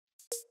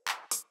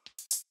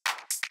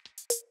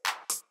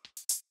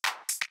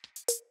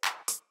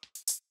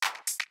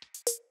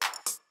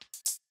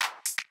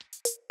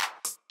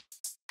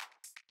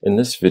In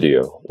this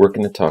video, we're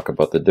going to talk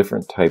about the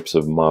different types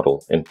of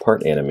model and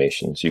part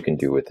animations you can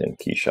do within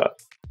KeyShot.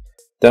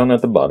 Down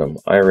at the bottom,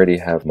 I already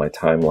have my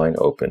timeline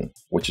open,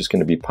 which is going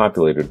to be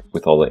populated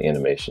with all the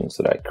animations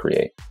that I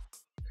create.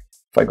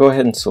 If I go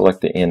ahead and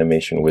select the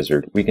animation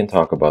wizard, we can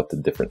talk about the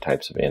different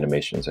types of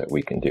animations that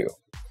we can do.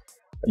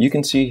 You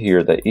can see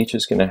here that each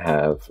is going to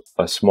have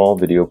a small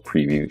video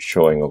preview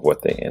showing of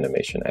what the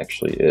animation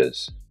actually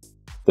is.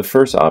 The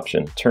first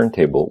option,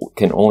 Turntable,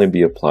 can only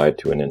be applied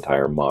to an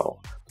entire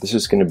model. This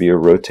is going to be a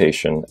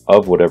rotation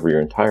of whatever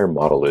your entire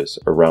model is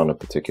around a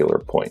particular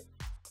point.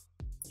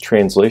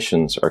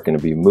 Translations are going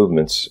to be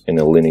movements in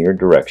a linear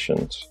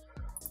directions.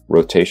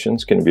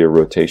 Rotations can be a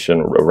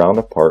rotation around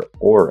a part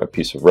or a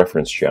piece of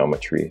reference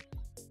geometry.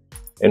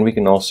 And we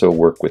can also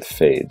work with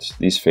fades.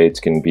 These fades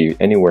can be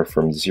anywhere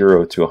from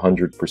 0 to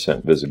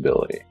 100%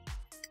 visibility.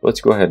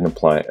 Let's go ahead and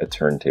apply a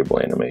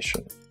turntable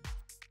animation.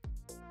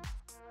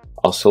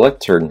 I'll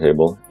select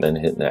turntable, then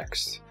hit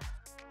next.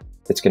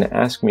 It's going to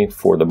ask me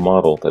for the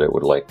model that it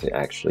would like to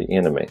actually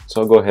animate.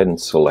 So I'll go ahead and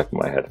select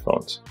my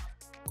headphones.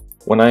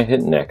 When I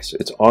hit next,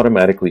 it's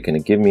automatically going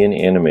to give me an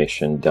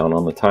animation down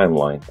on the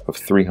timeline of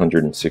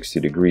 360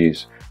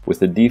 degrees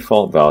with a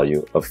default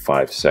value of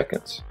 5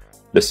 seconds.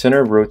 The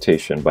center of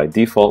rotation by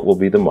default will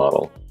be the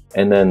model,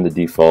 and then the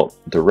default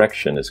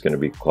direction is going to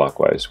be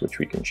clockwise, which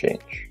we can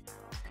change.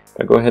 If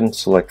I go ahead and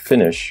select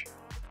finish,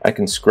 I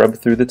can scrub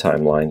through the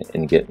timeline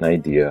and get an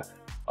idea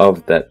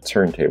of that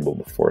turntable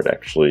before it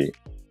actually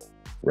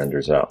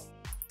renders out.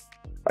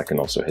 I can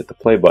also hit the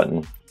play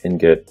button and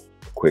get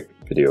a quick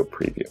video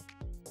preview.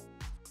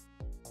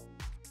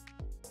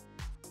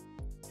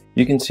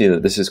 You can see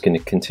that this is going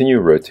to continue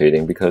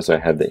rotating because I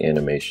have the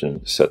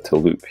animation set to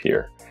loop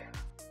here.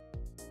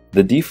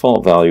 The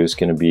default value is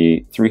going to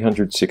be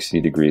 360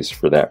 degrees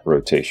for that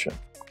rotation.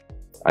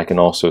 I can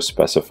also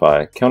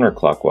specify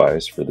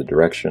counterclockwise for the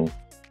direction.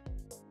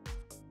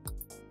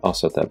 I'll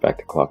set that back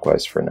to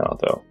clockwise for now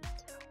though.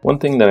 One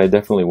thing that I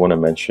definitely want to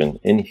mention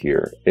in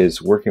here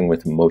is working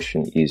with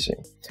motion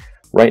easing.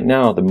 Right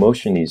now the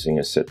motion easing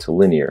is set to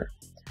linear,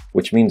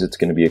 which means it's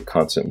going to be a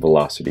constant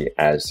velocity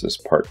as this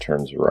part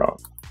turns around.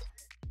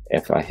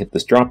 If I hit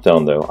this drop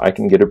down though, I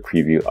can get a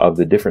preview of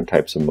the different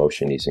types of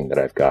motion easing that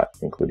I've got,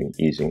 including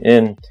easing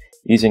in,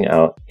 easing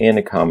out, and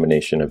a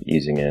combination of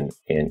easing in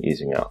and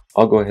easing out.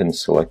 I'll go ahead and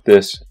select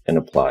this and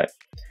apply it.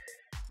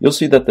 You'll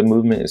see that the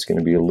movement is going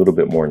to be a little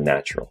bit more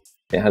natural.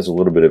 It has a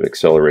little bit of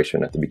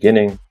acceleration at the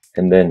beginning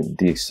and then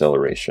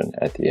deceleration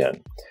at the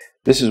end.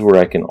 This is where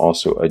I can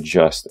also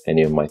adjust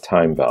any of my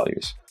time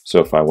values. So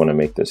if I want to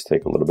make this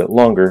take a little bit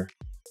longer,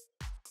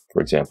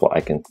 for example,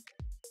 I can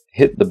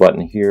hit the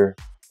button here,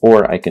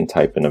 or I can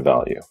type in a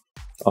value.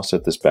 I'll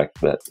set this back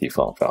to that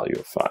default value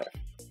of 5.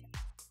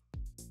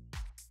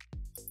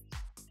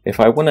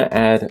 If I want to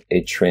add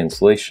a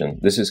translation,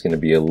 this is going to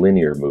be a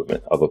linear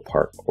movement of a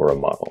part or a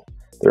model.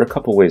 There are a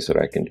couple ways that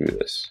I can do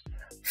this.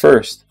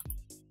 First,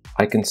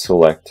 I can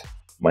select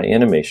my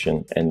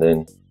animation and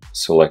then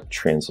select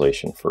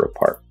translation for a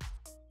part.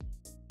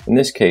 In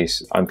this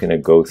case, I'm going to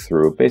go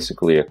through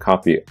basically a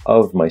copy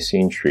of my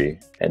scene tree,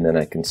 and then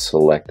I can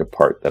select a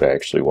part that I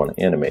actually want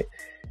to animate.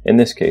 In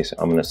this case,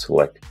 I'm going to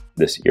select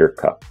this ear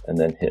cup and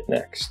then hit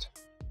next.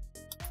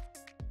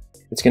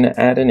 It's going to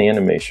add an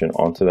animation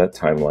onto that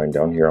timeline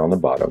down here on the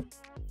bottom.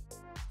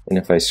 And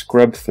if I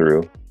scrub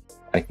through,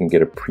 I can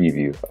get a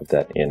preview of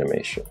that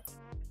animation.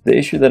 The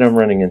issue that I'm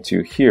running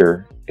into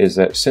here is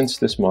that since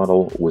this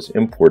model was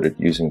imported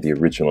using the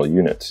original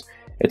units,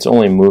 it's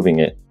only moving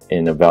it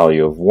in a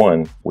value of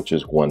 1, which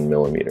is 1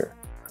 millimeter.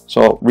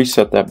 So I'll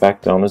reset that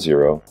back down to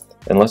 0.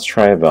 And let's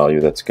try a value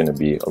that's going to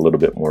be a little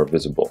bit more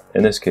visible.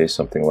 In this case,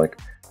 something like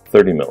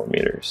 30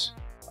 millimeters.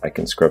 I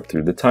can scrub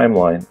through the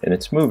timeline and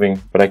it's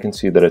moving, but I can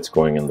see that it's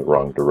going in the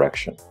wrong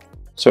direction.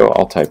 So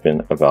I'll type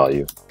in a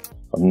value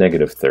of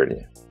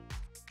 -30.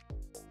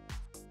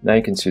 Now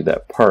you can see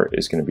that part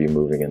is going to be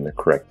moving in the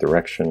correct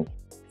direction.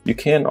 You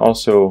can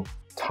also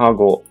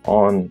toggle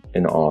on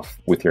and off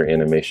with your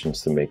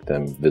animations to make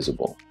them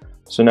visible.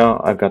 So now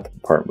I've got the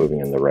part moving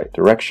in the right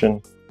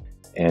direction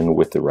and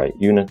with the right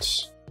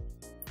units.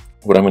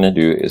 What I'm going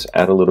to do is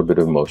add a little bit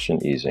of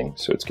motion easing.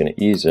 So it's going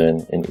to ease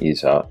in and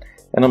ease out,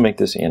 and I'll make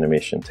this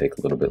animation take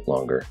a little bit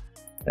longer.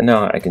 And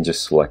now I can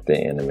just select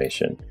the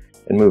animation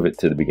and move it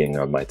to the beginning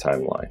of my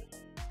timeline.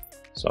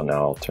 So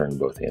now I'll turn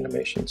both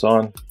animations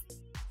on,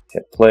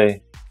 hit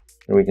play,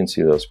 and we can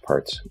see those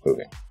parts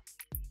moving.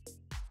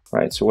 All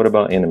right, so what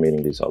about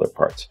animating these other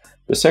parts?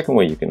 The second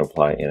way you can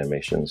apply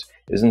animations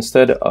is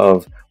instead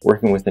of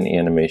working with an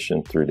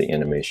animation through the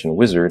animation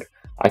wizard,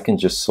 I can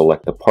just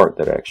select the part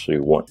that I actually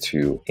want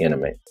to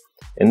animate.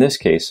 In this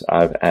case,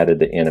 I've added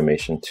the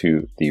animation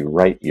to the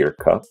right ear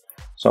cup.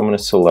 So I'm going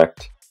to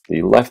select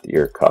the left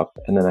ear cup,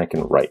 and then I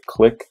can right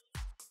click,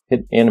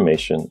 hit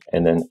animation,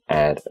 and then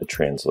add a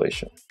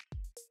translation.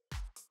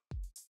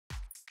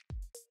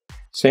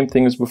 Same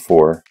thing as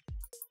before.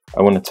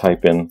 I want to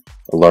type in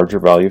a larger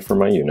value for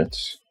my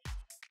units.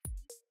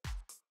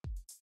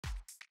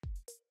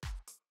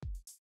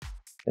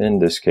 In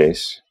this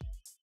case,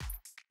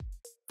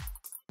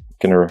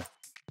 going to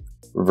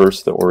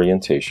reverse the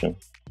orientation.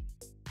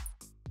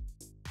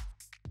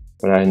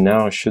 But I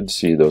now should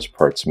see those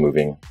parts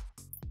moving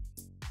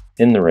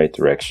in the right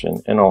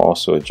direction, and I'll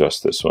also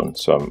adjust this one,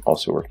 so I'm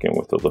also working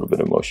with a little bit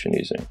of motion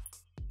easing.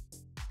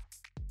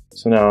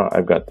 So now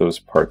I've got those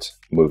parts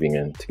moving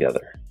in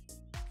together.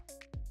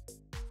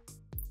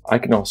 I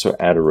can also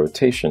add a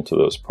rotation to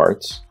those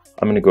parts.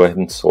 I'm going to go ahead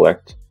and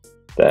select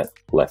that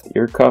left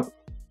ear cup,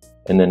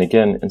 and then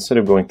again, instead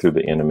of going through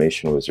the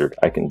animation wizard,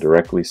 I can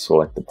directly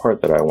select the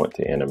part that I want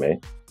to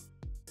animate,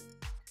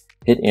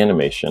 hit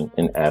animation,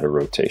 and add a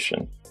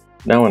rotation.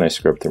 Now when I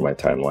scrub through my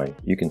timeline,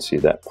 you can see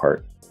that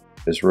part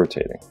is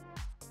rotating.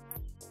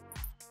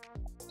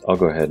 I'll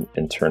go ahead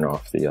and turn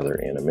off the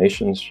other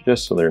animations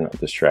just so they're not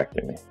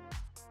distracting me.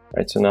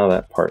 Alright, so now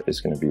that part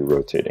is going to be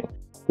rotating.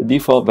 The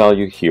default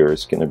value here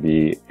is going to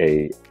be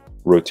a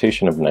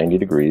rotation of 90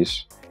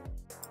 degrees.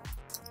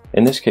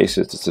 In this case,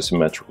 it's a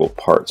symmetrical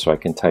part, so I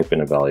can type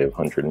in a value of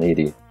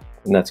 180,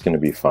 and that's going to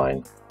be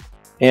fine.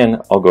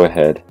 And I'll go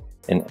ahead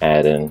and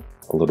add in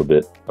a little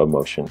bit of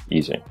motion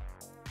easing.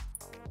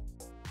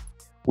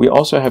 We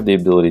also have the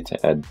ability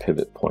to add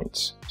pivot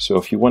points. So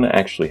if you want to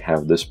actually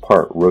have this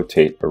part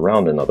rotate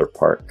around another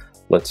part,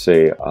 let's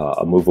say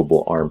a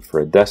movable arm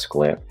for a desk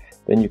lamp,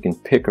 then you can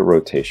pick a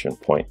rotation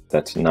point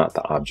that's not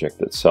the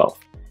object itself.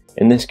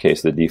 In this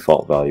case, the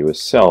default value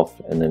is self,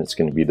 and then it's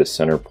going to be the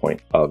center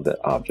point of that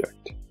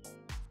object.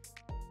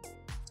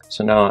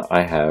 So now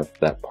I have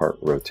that part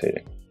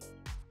rotating.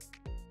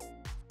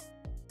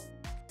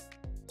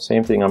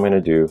 Same thing I'm going to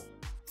do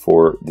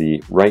for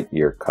the right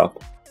ear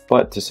cup,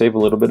 but to save a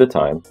little bit of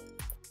time,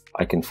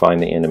 I can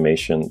find the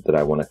animation that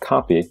I want to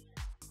copy,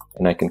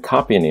 and I can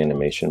copy an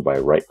animation by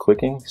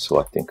right-clicking,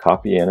 selecting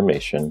Copy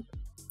Animation,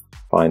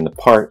 find the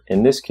part,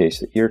 in this case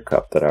the ear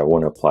cup that I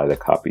want to apply the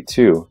copy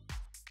to,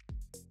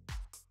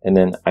 and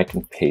then I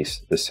can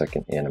paste the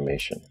second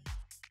animation.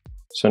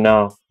 So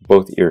now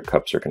both ear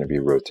cups are going to be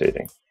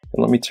rotating.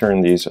 And let me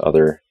turn these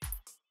other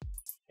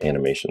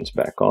animations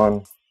back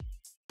on,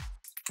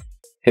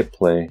 hit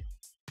play,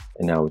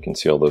 and now we can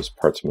see all those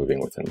parts moving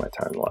within my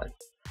timeline.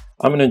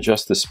 I'm going to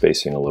adjust the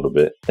spacing a little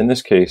bit. In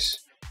this case,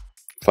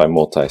 if I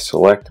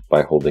multi-select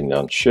by holding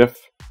down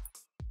Shift,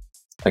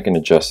 I can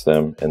adjust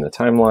them in the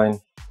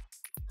timeline.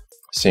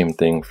 Same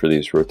thing for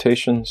these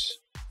rotations.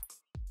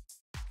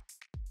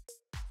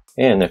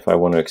 And if I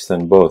want to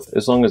extend both,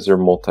 as long as they're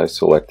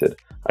multi-selected,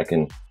 I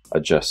can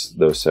adjust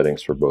those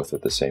settings for both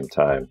at the same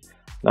time.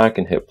 Now I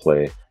can hit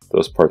play,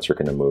 those parts are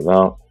going to move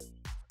out,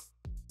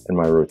 and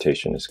my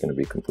rotation is going to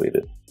be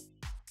completed.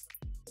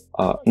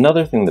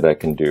 Another thing that I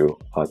can do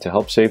to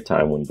help save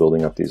time when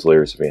building up these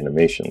layers of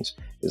animations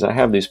is I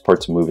have these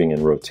parts moving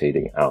and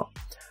rotating out.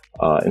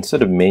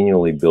 Instead of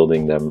manually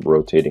building them,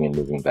 rotating and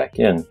moving back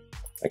in,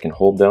 I can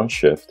hold down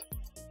Shift,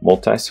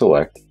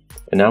 multi-select,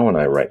 and now when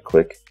I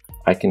right-click,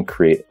 I can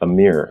create a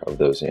mirror of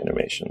those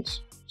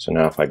animations. So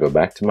now if I go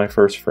back to my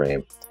first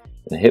frame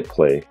and hit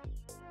play,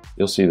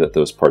 you'll see that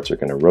those parts are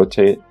going to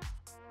rotate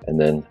and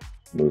then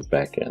move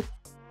back in.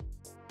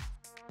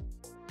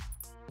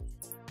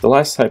 The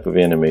last type of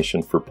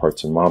animation for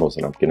parts and models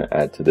that I'm going to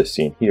add to this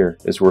scene here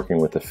is working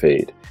with a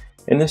fade.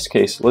 In this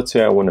case, let's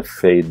say I want to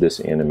fade this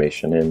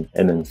animation in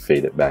and then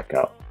fade it back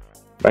out.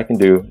 What I can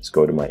do is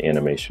go to my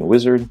animation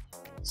wizard,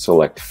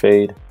 select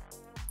fade,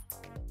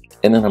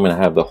 and then I'm going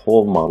to have the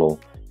whole model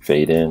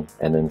fade in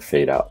and then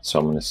fade out. So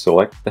I'm going to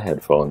select the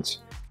headphones,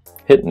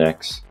 hit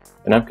next,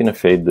 and I'm going to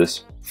fade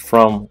this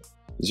from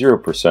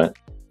 0%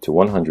 to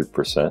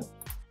 100%,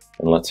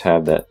 and let's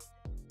have that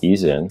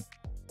ease in,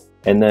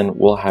 and then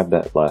we'll have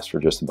that last for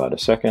just about a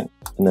second,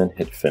 and then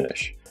hit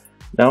finish.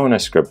 Now when I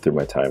scrub through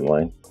my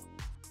timeline,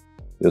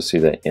 you'll see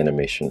that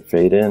animation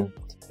fade in,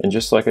 and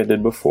just like I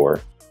did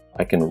before,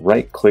 I can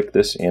right click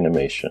this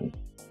animation,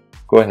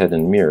 go ahead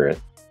and mirror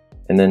it,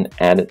 and then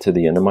add it to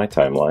the end of my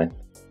timeline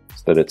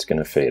so that it's going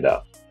to fade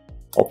out.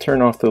 I'll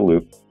turn off the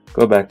loop,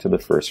 go back to the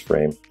first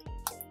frame,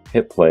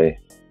 hit play,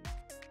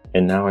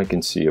 and now I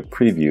can see a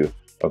preview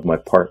of my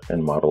part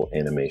and model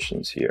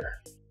animations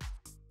here.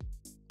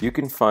 You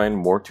can find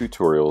more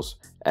tutorials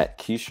at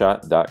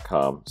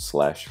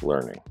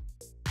keyshot.com/learning.